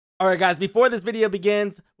All right, guys, before this video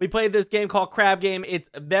begins, we played this game called Crab Game. It's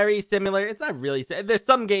very similar. It's not really. There's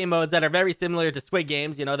some game modes that are very similar to Squid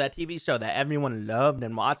Games, you know, that TV show that everyone loved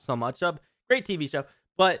and watched so much of. Great TV show.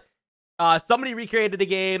 But somebody recreated a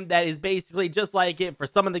game that is basically just like it for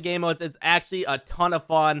some of the game modes. It's actually a ton of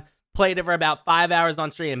fun. Played it for about 5 hours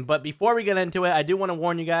on stream. But before we get into it, I do want to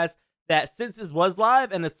warn you guys that since this was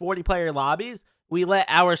live and it's 40-player lobbies, we let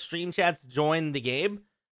our stream chats join the game.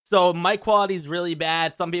 So mic quality is really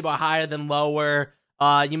bad. Some people are higher than lower.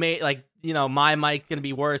 You may, like, you know, my mic's going to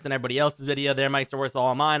be worse than everybody else's video. Their mics are worse than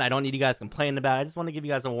all mine. I don't need you guys complaining about it. I just want to give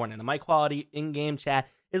you guys a warning. The mic quality in-game chat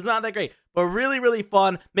is not that great, but really, really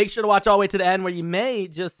fun. Make sure to watch all the way to the end where you may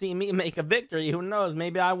just see me make a victory. Who knows?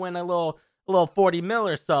 Maybe I win a little 40 mil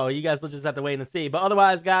or so. You guys will just have to wait and see. But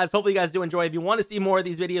otherwise, guys, hopefully you guys do enjoy. If you want to see more of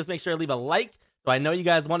these videos, make sure to leave a like. So I know you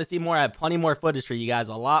guys want to see more. I have plenty more footage for you guys.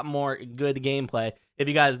 A lot more good gameplay if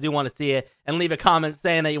you guys do want to see it. And leave a comment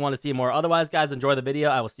saying that you want to see more. Otherwise, guys, enjoy the video.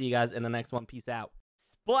 I will see you guys in the next one. Peace out.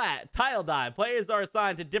 Splat. Tile dive. Players are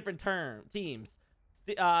assigned to different teams.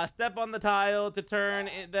 Step on the tile to turn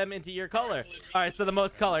them into your color. All right, so the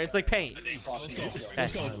most color. It's like paint.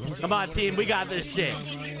 Okay. Come on, team. We got this shit.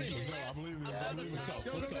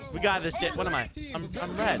 We got this shit. What am I?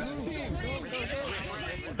 I'm red.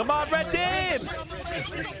 Come on, red team!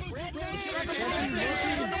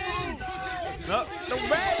 No, the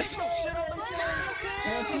red!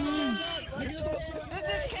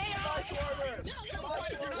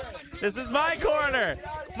 This is my corner!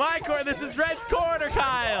 My corner! This is red's corner,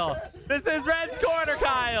 Kyle! This is red's corner,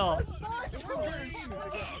 Kyle!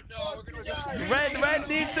 Red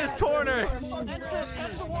needs this corner!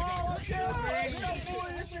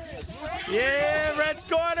 Yeah, red's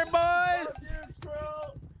corner, boys!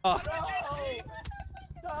 Oh.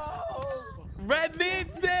 Red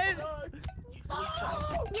needs this!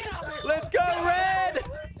 Let's go, red!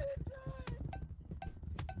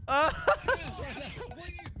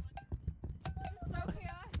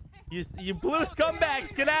 You blue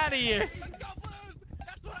scumbags, get out of here!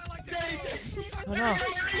 Oh no. I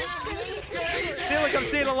feel like I'm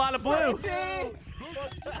seeing a lot of blue.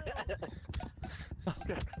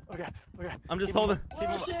 Okay. I'm just holding. Keep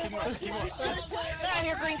on. Get out of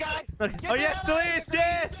here, green guy. Okay. Oh yes, Delirious,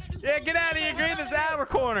 yeah! Yeah, get out of here, green. This is our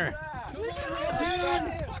corner.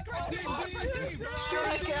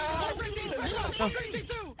 Oh.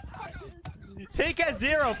 Pink has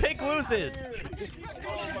 0. Pink loses. Oh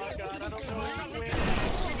my god, I don't know how to win.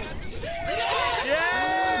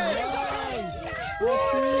 Yes!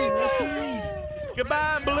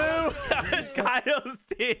 Goodbye, blue. It's Kyle's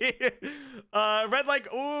team. Red light.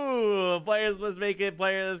 Ooh, players must make it.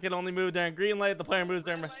 Players can only move during green light. The player moves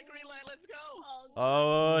during. Green light, let's go.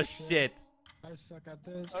 Oh shit. I suck at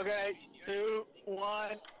this. Okay, 2,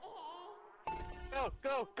 1.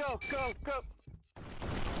 Go.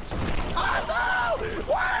 Oh no!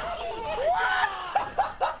 What? Oh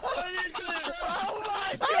my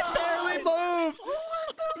god! I barely moved.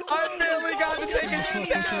 I barely got to take a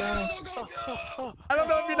step. I don't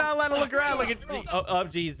know if you're not allowed to look around. Look at G. Oh,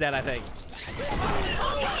 G's dead, I think.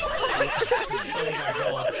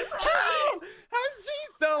 How's G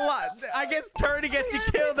still alive? I guess turning gets you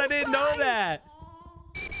killed. I didn't know that.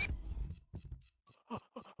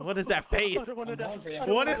 What is that face?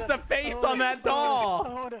 What is the face on that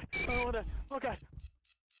doll? Okay.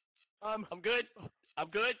 I'm good.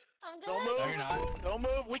 Don't move. No, you're not. Don't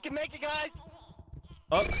move. We can make it, guys.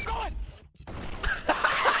 Oh. Go on.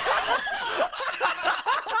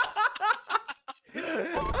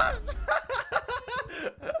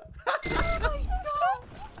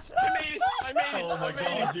 I made it. Oh my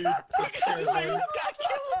god, dude.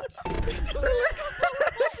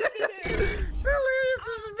 Delirious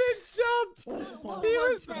was mid-jump. He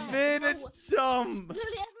was mid-jump.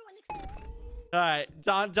 Alright,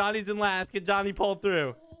 Johnny's in last. Can Johnny pull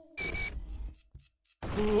through?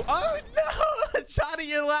 Ooh. Oh no! Johnny,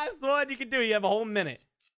 your last one. You can do it. You have a whole minute.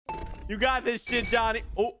 You got this shit, Johnny.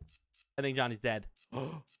 Oh, I think Johnny's dead.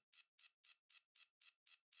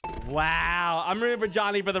 Wow. I'm rooting for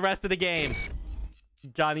Johnny for the rest of the game.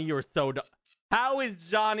 Johnny, you are so dumb. How is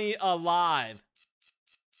Johnny alive?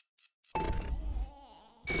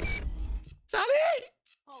 Johnny!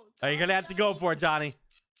 Oh, you're gonna have to go for it, Johnny.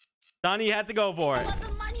 Johnny, you have to go for it. Pick up the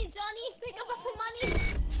money, Johnny. Pick up the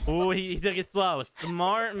money. Ooh, he took it slow.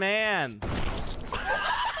 Smart man.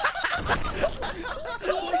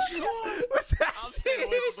 What's that?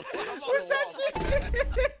 What's that?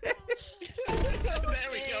 There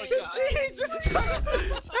we go, G just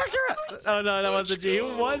oh no, that wasn't G.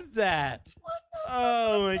 Who was that?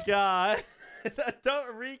 Oh my god.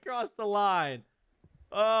 Don't recross the line.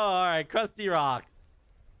 Oh, all right. Krusty Rocks.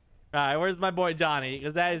 All right, where's my boy Johnny?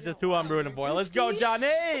 Because that is just who I'm rooting for. Let's go,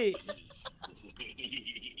 Johnny!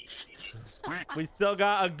 We still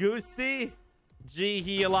got a Goosey. Gee,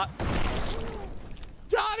 he a lot.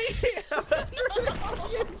 Johnny!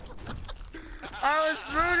 I was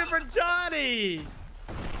rooting for Johnny!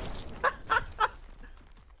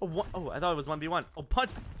 Oh, I thought it was 1v1. Oh,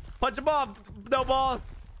 punch him off. No balls.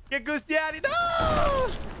 Get Goosey out of here. No!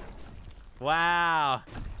 Wow.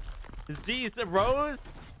 Geez, Rose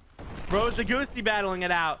and Goosey battling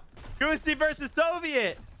it out. Goosey versus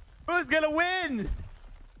Soviet. Who's gonna win?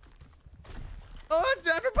 Oh,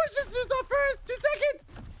 Trevor pushes Zeus off first. 2 seconds.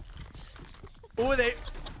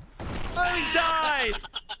 Oh, he died.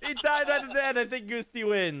 He died right at the end. I think Goosey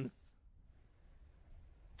wins.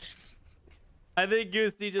 I think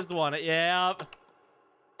Goosey just won it. Yep.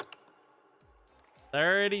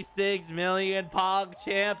 36 million Pog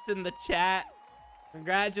champs in the chat.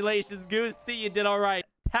 Congratulations, Goosey. You did all right.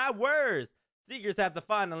 Towers. Seekers have to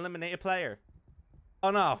find and eliminate a player.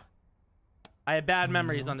 Oh, no. I have bad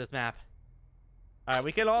memories on this map. All right,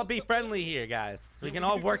 we can all be friendly here, guys. We can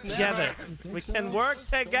all work together. We can work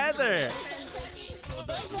together.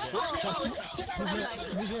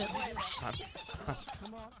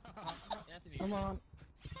 Come on.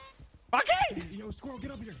 Okay. Yo, Squirrel,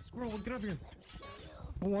 get up here. Squirrel, get up here.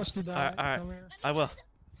 Who wants to die? All right. Come here. I will.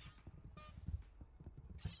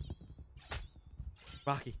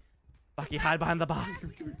 Rocky, hide behind the box.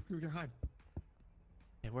 Come here, hide.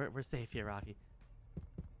 Okay, we're safe here, Rocky.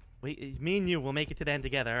 Me and you will make it to the end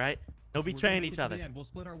together, all right? No betraying each other. We'll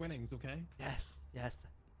split our winnings, okay? Yes. I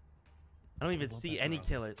don't even see any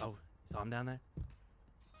killers. Oh, you saw him down there?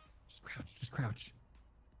 Just crouch.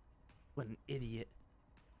 What an idiot.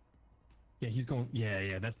 Yeah, he's going.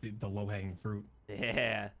 Yeah, that's the low-hanging fruit.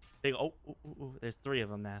 Yeah. Oh, there's 3 of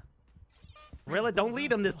them now. Rilla, don't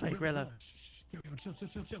lead him this way, Rilla.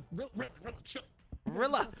 Chill.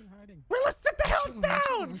 Rilla, sit the hell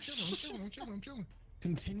down! I'm chilling.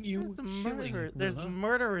 Continue. There's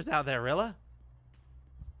murderers out there, Rilla.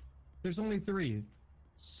 There's only 3.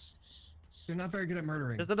 They're not very good at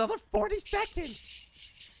murdering. There's another 40 seconds.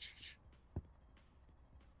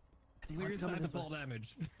 I think one's Clear coming side this to way. fall damage.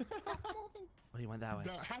 Oh, he went that way.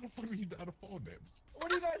 How the fuck are you out of fall damage?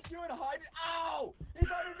 What are you guys doing? Hiding? Ow! He's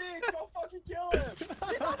underneath! Go fucking kill him!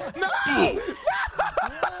 No!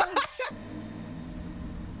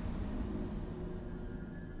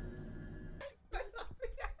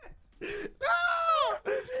 No!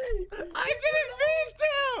 I didn't mean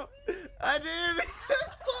to! I didn't mean to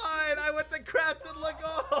slide! I went to crouch and look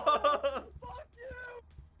off! Fuck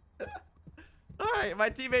you! Alright, my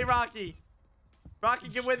teammate Rocky. Rocky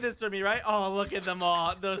can win this for me, right? Oh, look at them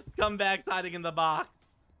all. Those scumbags hiding in the box.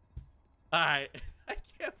 Alright. I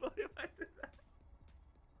can't believe I did that.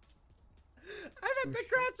 I meant to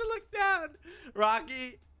crouch and look down.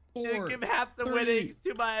 Rocky, 4, give half the 3, winnings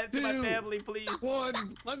to my 2, family, please.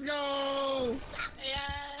 1, let's go!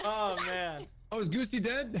 Yeah. Oh, man. Oh, is Goosey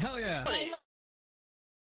dead? Hell yeah!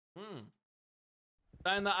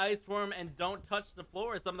 Sign the ice form and don't touch the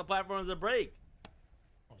floor. Some of the platforms will break.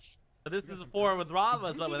 So this is for with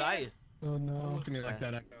Ravas, but with ice. Oh no! Look at me like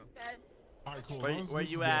that, Echo. Alright, cool. Where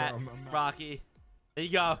you at, Rocky? There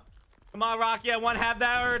you go. Come on, Rocky. I want to have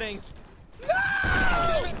that earnings. No!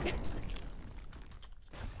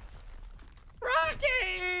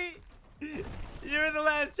 Rocky! You're the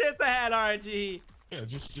last chance I had, RG. Yeah,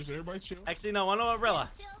 just everybody chill. Actually, no. I know what Rilla.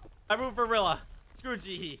 I root for Rilla. Screw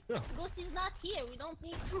G. Ghostie's not here. We don't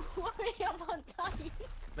need to worry about dying.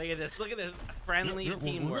 Look at this. Look at this friendly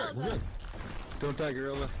teamwork. We're good. Don't die,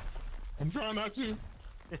 Gorilla. I'm trying not to.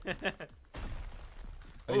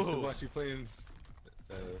 I used to Ooh. watch you playing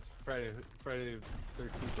Friday 13th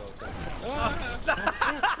all the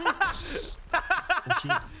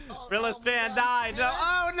time. Rilla's fan died. No.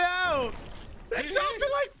 Oh no! They're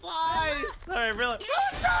jumping like flies. All right, Rilla.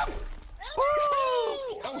 Oh, jump!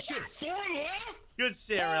 Woo! Oh shit, 4 left? Good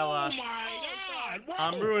shit, Rilla. Oh my god.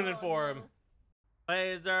 I'm ruining for him.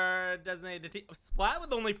 Players are designated team. Splat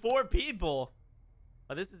with only 4 people.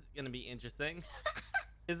 Oh, this is gonna be interesting.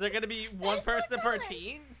 Is there gonna be 1 person per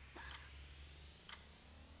team?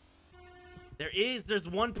 There's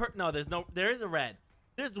 1 per. No, there is a red.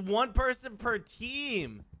 There's 1 person per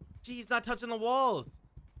team. Gee, he's not touching the walls.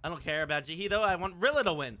 I don't care about Jihi though. I want Rilla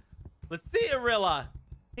to win. Let's see it, Rilla.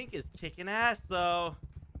 Pink is kicking ass, so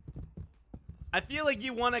I feel like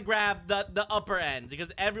you want to grab the upper end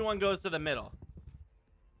because everyone goes to the middle.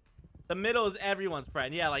 The middle is everyone's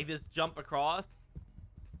friend. Yeah, like this jump across.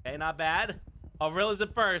 Okay, not bad. Oh, Rilla's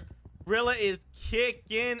at first. Rilla is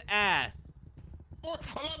kicking ass. I love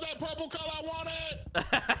that purple color. I want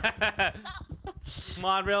it. Come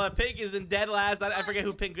on, Rilla. Pink is in dead last. I forget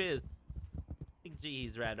who Pink is. I think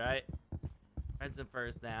G's red, right? Red's in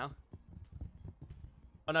first now.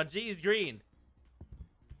 Oh no, G's green.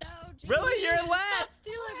 No, Rilla, you're in last.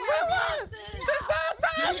 Rilla! There's no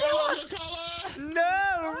time, Rilla!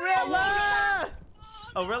 No, Rilla!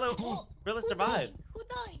 Oh, Rilla survived. Who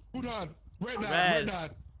died? Who died? Red died. Red. Red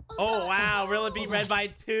died. Oh, wow. Rilla beat Red by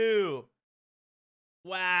 2.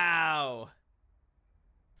 Wow.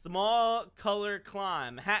 Small color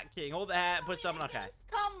climb. Hat King. Hold the hat. Put something. Okay.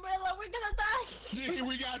 Come, Rilla, we're gonna die. Gee,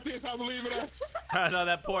 we got this. I believe in us. I know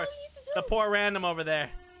that the poor random over there.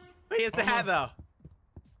 But he has the hat though.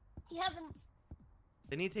 He hasn't.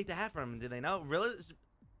 They need to take the hat from him. Do they know? Rilla?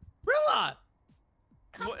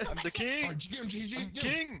 What? I'm the king. Oh, G.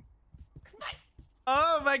 King.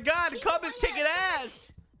 Oh my God! Cub is kicking ass.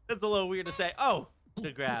 That's a little weird to say. Oh,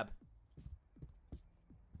 good grab.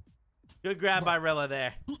 Good grab by Rilla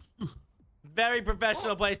there. Very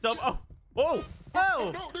professional play. So, oh,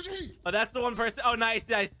 No, the G. oh, that's the one person. Oh, nice.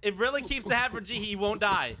 If Rilla keeps the hat for G, he won't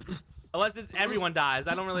die. Unless it's everyone dies.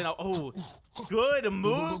 I don't really know. Oh, good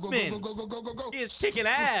movement. Go. He is kicking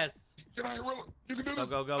ass. Get out here, Rilla. You can do this.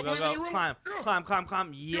 Go.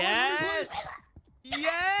 Climb. Yes.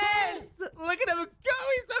 Yes. Look at him go.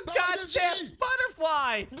 He's a goddamn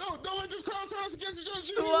butterfly. No, don't let this cross house against each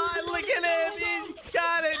other. Slide. Look at him. He's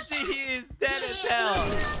got it. G. He is dead as hell.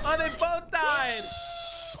 Oh, they both died.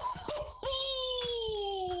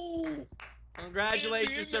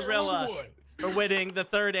 Congratulations to Rilla for winning the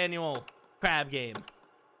 3rd annual crab game.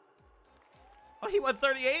 Oh, he won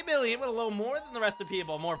 38 million. He won a little more than the rest of the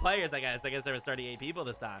people. More players, I guess. I guess there was 38 people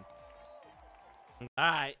this time. All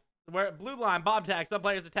right. We're at blue line, bomb tag. Some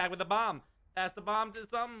players attack with a bomb. Pass the bomb to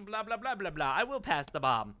some blah, blah, blah, blah, blah. I will pass the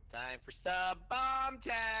bomb. Time for some bomb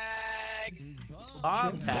tag.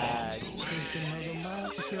 Bomb tag.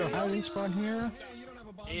 Is there a hiding spot here?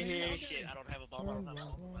 Shit, I don't have a bomb. I'm out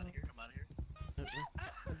of here.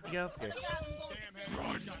 You go. Here.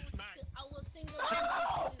 I was single.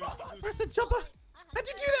 Where's the jumper? How'd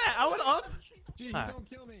you do that? I went up. Gee, Alright. don't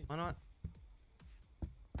kill me. Why not?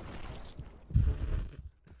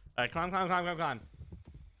 All right, climb.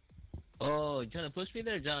 Oh, you trying to push me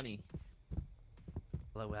there, Johnny?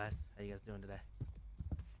 Hello, Wes. How you guys doing today?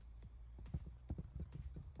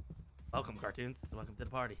 Welcome, cartoons. Welcome to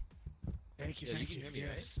the party. Thank you. Yeah, you can hear me,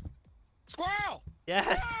 right? Squirrel!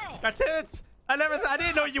 Yes, Wow. cartoons. I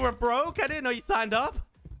didn't know you were broke. I didn't know you signed up.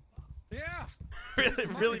 Yeah. Man.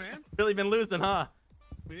 really been losing, huh?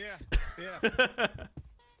 Yeah.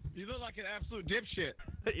 You look like an absolute dipshit.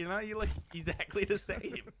 You know, you look exactly the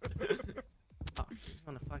same. Oh, you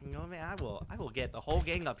wanna fucking go, man? I will get the whole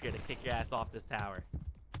gang up here to kick your ass off this tower.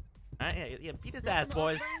 All right, yeah, beat his ass,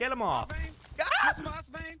 boys. Get him off. Ah!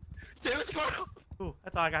 Ooh, I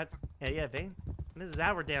thought I got. Yeah, Vane. This is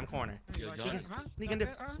our damn corner. Yo, Johnny. What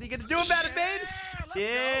are you gonna do about it, Vane?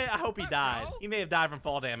 Yeah, I hope he died. He may have died from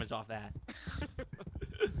fall damage off that.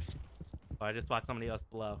 Oh, I just watched somebody else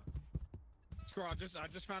blow. Squirrel, I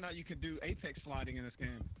just found out you could do apex sliding in this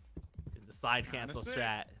game. It's the slide cancel That's it.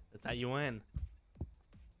 strat. That's how you win.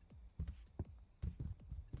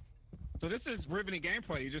 So this is riveting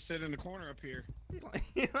gameplay. You just sit in the corner up here.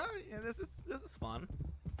 You know, yeah, this is fun.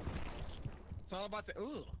 It's all about the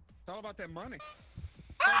It's all about that money.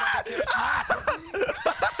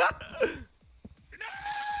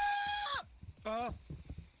 Oh,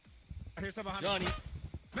 I hear something behind Johnny. me.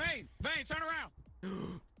 Vane, turn around.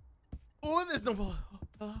 Oh, there's no ball.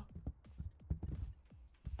 Oh.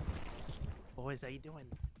 Boys, how you doing?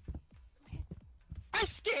 I'm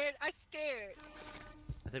scared. I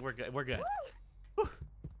think we're good. We're good. Whew.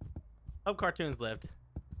 Hope cartoons lived.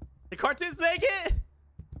 Did cartoons make it?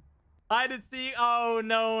 Hide and seek. Oh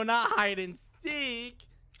no, not hide and seek.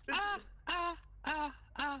 This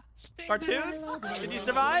Cartoons? Did you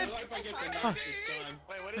survive? Wait,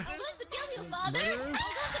 what is I this? want to kill you, father. I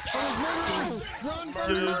want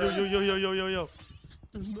to kill you. Yo.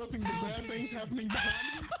 There's nothing but bad things happening behind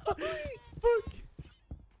me. Fuck.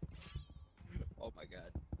 Oh my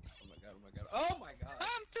god. Oh my god.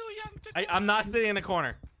 I'm too young to. I'm not sitting in a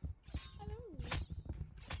corner.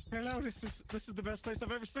 Hello, this is the best place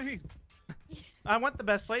I've ever seen. I want the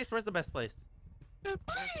best place. Where's the best place? Oh,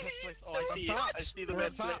 I see it. I see the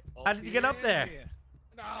red plate. Oh, How did you get up there?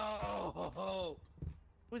 No.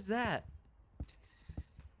 Who's that?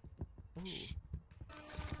 Ooh.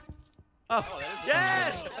 Oh,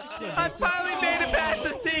 yes! I finally made it past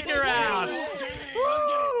the secret round.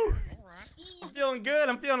 Woo! I'm feeling good.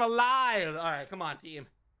 I'm feeling alive. All right, come on, team.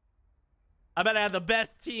 I bet I have the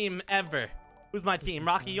best team ever. Who's my team?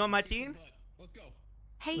 Rocky, you on my team? Let's go.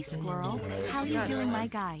 Hey Squirrel, how you doing, my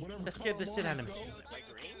guy? That scared the shit out of me.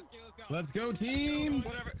 Let's go, team.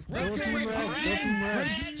 Red Go, team, team red. Go, team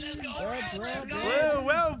red. Blue,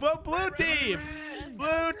 whoa, blue team.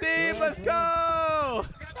 Blue team, let's go.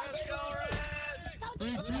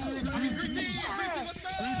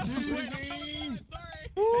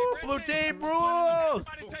 Woo, blue team rules.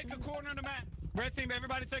 Everybody take a corner of the map. Red team,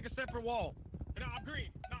 everybody take a separate wall. No, I'm green.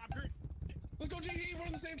 No, I'm green. Let's go, GE. We're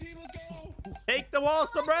on the same team. Let's go. Take the wall,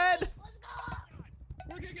 some red.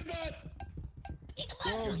 We're kicking butt.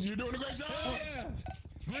 Oh, you're doing a great job. Oh, yeah.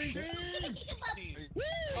 Green team.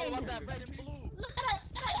 Oh, about that red and blue.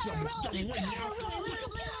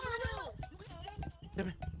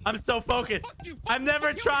 I'm so focused. I've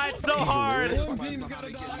never tried so hard. Blue team's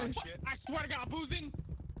gotta die. I swear to God, boozing.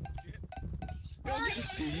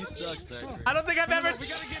 You suck, Zachary. I don't think I've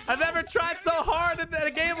ever tried so hard in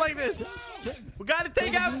a game like this. We gotta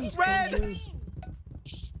take out red.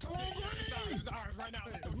 Come on, Green. Right now.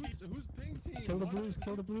 Who's pink team? Kill the blues.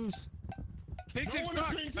 Kill the blues. Pink team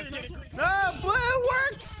sucks. Let's get it. No, blue,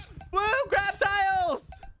 work. Blue, grab tiles.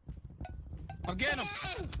 I'm getting them.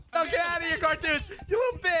 No, get out of here, cartoons. You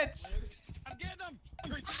little bitch. I'm getting them.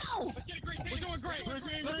 Let's get a great team. We're doing great.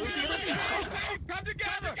 Come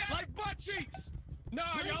together like butt cheeks. No,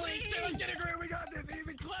 y'all ain't shit. Let's get a great. We got this.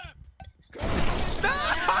 Even clap. No! No!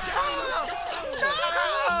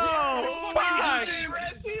 Fuck!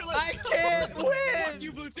 I can't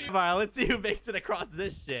win! Alright, let's see who makes it across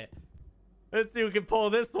this shit. Let's see who can pull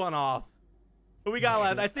this one off. Who we got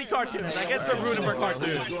left? I see cartoons. I guess we're rooting for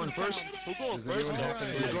cartoons. Who's going first? Who's going first?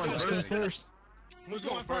 Who's going first? Who's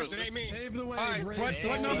going first? It ain't me. Pave the way. Alright, Red.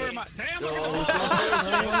 what number am I? Damn, look Yo, at the ball.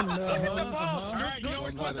 Look Look at the ball. Alright, you know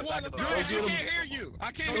what's the one? I can't hear you.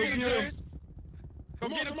 I can't hear you, Chris.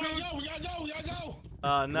 Come on, somebody go. We gotta go. We gotta go.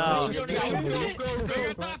 Oh, no. Go.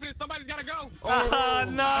 Somebody's gotta go. Oh,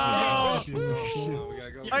 no! We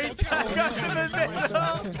gotta go. Are you talking about in the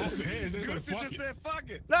middle? Goofy just said fuck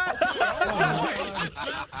it. No!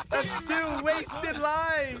 That's 2 wasted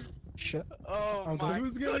lives. Oh my.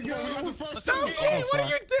 Who's gonna go? Donkey, what are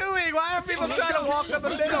you doing? Why are people trying to walk on the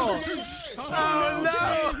middle? Oh,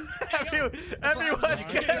 no! Everyone's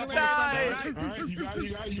gonna die.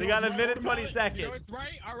 They got a minute 20 seconds.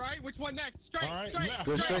 Right, alright. Which one next? Straight, All right, straight.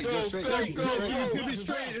 go straight, go straight, It's gonna be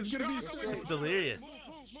straight. It's gonna be straight. It's delirious. Move.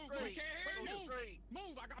 We can't hear you.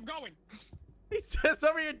 Move. I'm going. He's just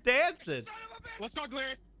over here dancing. Let's go,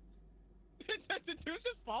 Glary. Did Deuce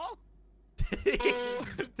just fall?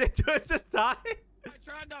 Did Deuce just die?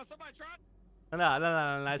 Somebody tried. No.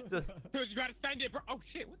 Dude, you gotta stand it, bro. Oh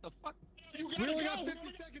shit, what the fuck? We only got 50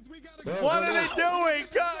 seconds. We gotta go. What are they doing?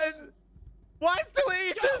 Why is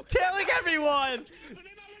Delirious just killing everyone?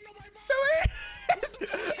 Delirious! He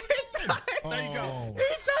died! There you go. He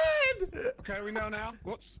died! Okay, we know now.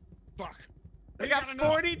 Whoops. Fuck. We got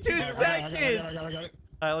 42 seconds! I got it.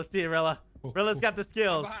 Alright, let's see it, Rilla. Rilla's got the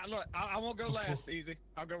skills. Look, I won't go last. Easy.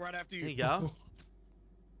 I'll go right after you. There you go.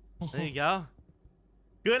 There you go.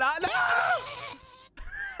 Good. No!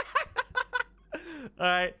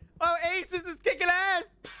 Alright. Oh, Aces is kicking ass!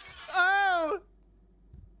 Oh!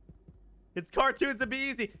 It's cartoons. It'd be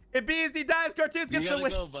easy. If Be Easy dies, cartoons You gets the gotta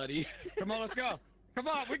win. go, buddy. Come on, let's go. Come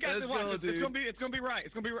on, we got this one. It's gonna be right.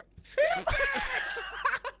 It's gonna be right. He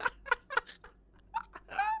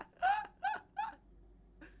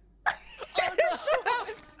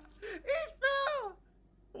fell!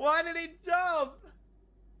 Why did he jump?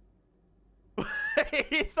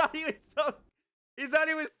 he thought he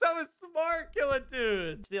was so smart, killing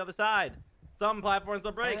dudes. The other side. Some platforms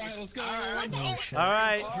will break. All right, let's go. All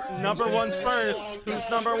right, number one's first. Who's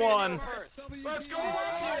number one? Let's go!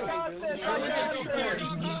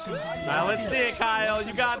 Now let's see it, Kyle.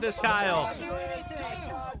 You got this, Kyle. I'm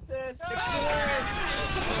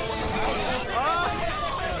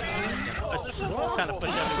trying to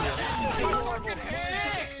push everything.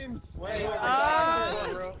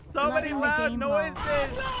 So many loud noises.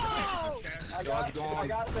 I got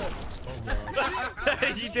this.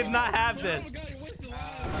 You did not have this.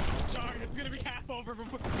 Sorry, it's gonna be half over.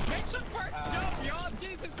 Make the first jump, y'all.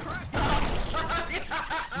 Jesus Christ.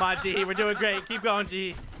 Come on, G. We're doing great. Keep going,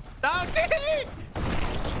 G. No, G!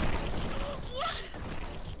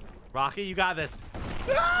 Rocky, you got this.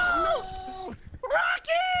 No!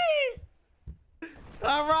 Rocky!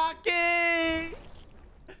 Rocky!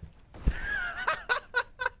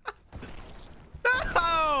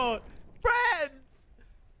 No! Friends!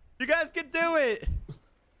 You guys can do it!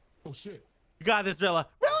 Oh shit. You got this, Rilla.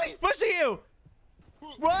 Rilla, he's pushing you!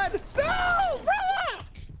 Run! No! Rilla!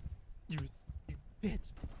 You bitch.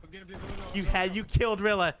 You killed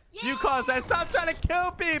Rilla. You caused that. Stop trying to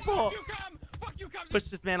kill people! Fuck you, come! Push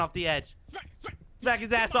this man off the edge. Smack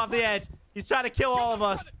his ass off the edge. He's trying to kill all of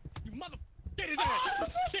us. You mother... Get his ass!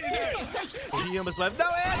 Get his ass! He almost left. No,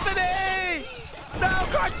 Anthony! No,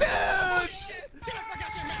 cartoons!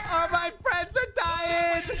 Oh, my friends are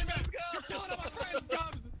dying!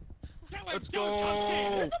 Let's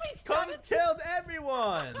go. Come killed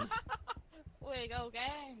everyone! We go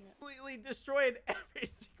gang. Completely destroyed every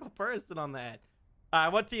single person on that. All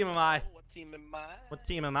right, what team am I? What team am I? What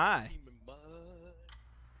team am I?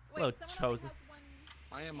 Hello, Chosen.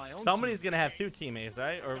 I am my own. Somebody's gonna have two teammates,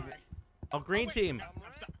 right? Or green team.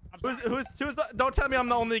 Who's? Don't tell me I'm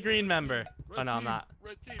the only green member. Oh no, I'm not.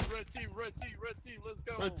 Red team, red team, red team, red team. Let's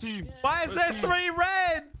go. Red team. Why is there 3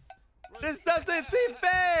 reds? This doesn't seem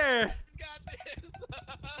fair.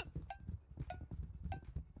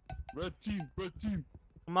 Red team, red team.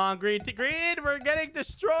 Come on, green team. Green, we're getting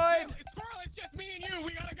destroyed. It's Squirrel, it's just me and you.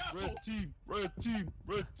 We gotta go. Red team, red team,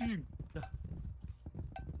 red team. Go,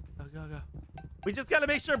 go, go. We just gotta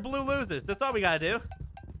make sure blue loses. That's all we gotta do.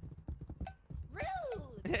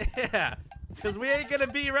 Rude. Yeah, because we ain't gonna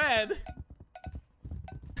be red.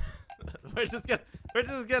 we're just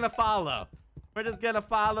gonna follow. We're just gonna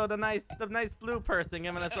follow the nice blue person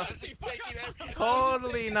giving us.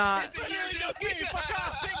 Totally not.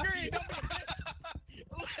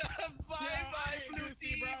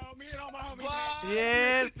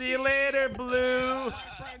 Yeah, see you later, blue.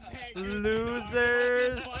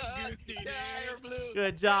 Losers.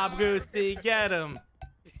 Good job, Goosey. Get him.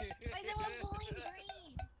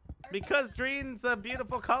 Because green's a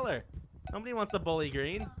beautiful color. Nobody wants to bully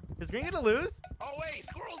green. Is green gonna lose? Oh wait,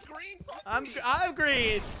 Squirrel's green. I'm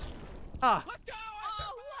green. Ah. Let's go.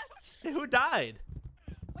 Hey, who died?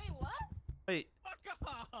 Wait, what? Wait, Fuck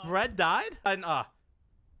off. red died?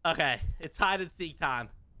 Okay, it's hide and seek time.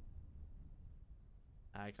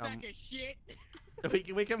 All right, come. Sack of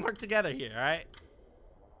shit. We can work together here, all right?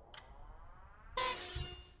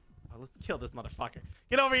 Oh, let's kill this motherfucker.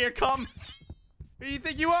 Get over here, come. Who do you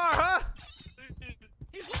think you are, huh?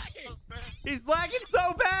 He's lagging. He's lagging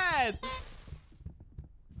so bad.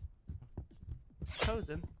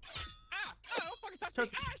 Chosen. Ah, don't fucking touch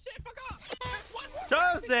Chosen. me. Ah, shit, fuck off. There's one more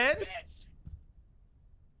Chosen.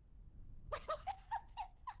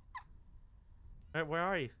 bitch. Where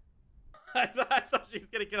are you? I thought she was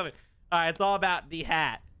gonna kill me. All right, it's all about the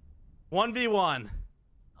hat. 1v1.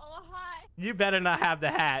 Oh, hi. You better not have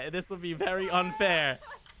the hat. This will be very unfair.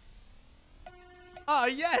 Oh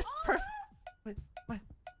yes, perfect. Wait. All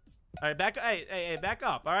right, back. Hey, back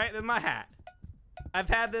up. All right, this is my hat. I've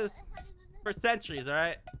had this for centuries. All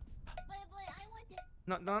right. I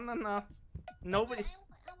want it. No. Nobody.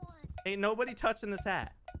 I want. Ain't nobody touching this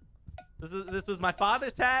hat. This was my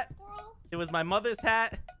father's hat. Squirrel, It was my mother's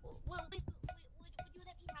hat. would you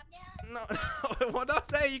let me have that? No, what I'm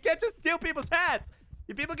saying, you can't just steal people's hats.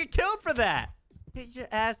 You people get killed for that. Get your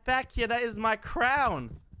ass back here. That is my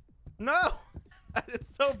crown. No,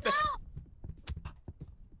 it's so bad. No!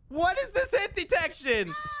 What is this hit detection?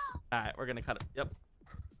 No! All right, we're gonna cut it. Yep.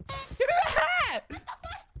 Give me the hat.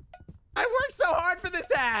 I worked so hard for this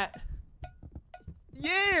hat.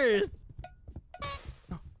 Years.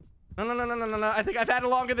 No. I think I've had it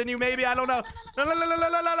longer than you. Maybe I don't know. No. No,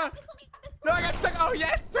 I got stuck. Oh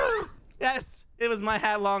yes, yes. It was my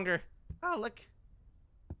hat longer. Oh look.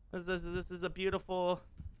 This is a beautiful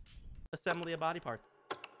assembly of body parts.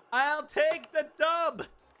 I'll take the dub.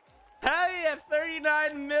 Hell yeah,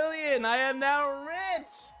 39 million. I am now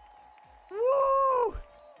rich. Woo!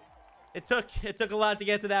 It took a lot to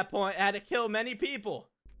get to that point. I had to kill many people.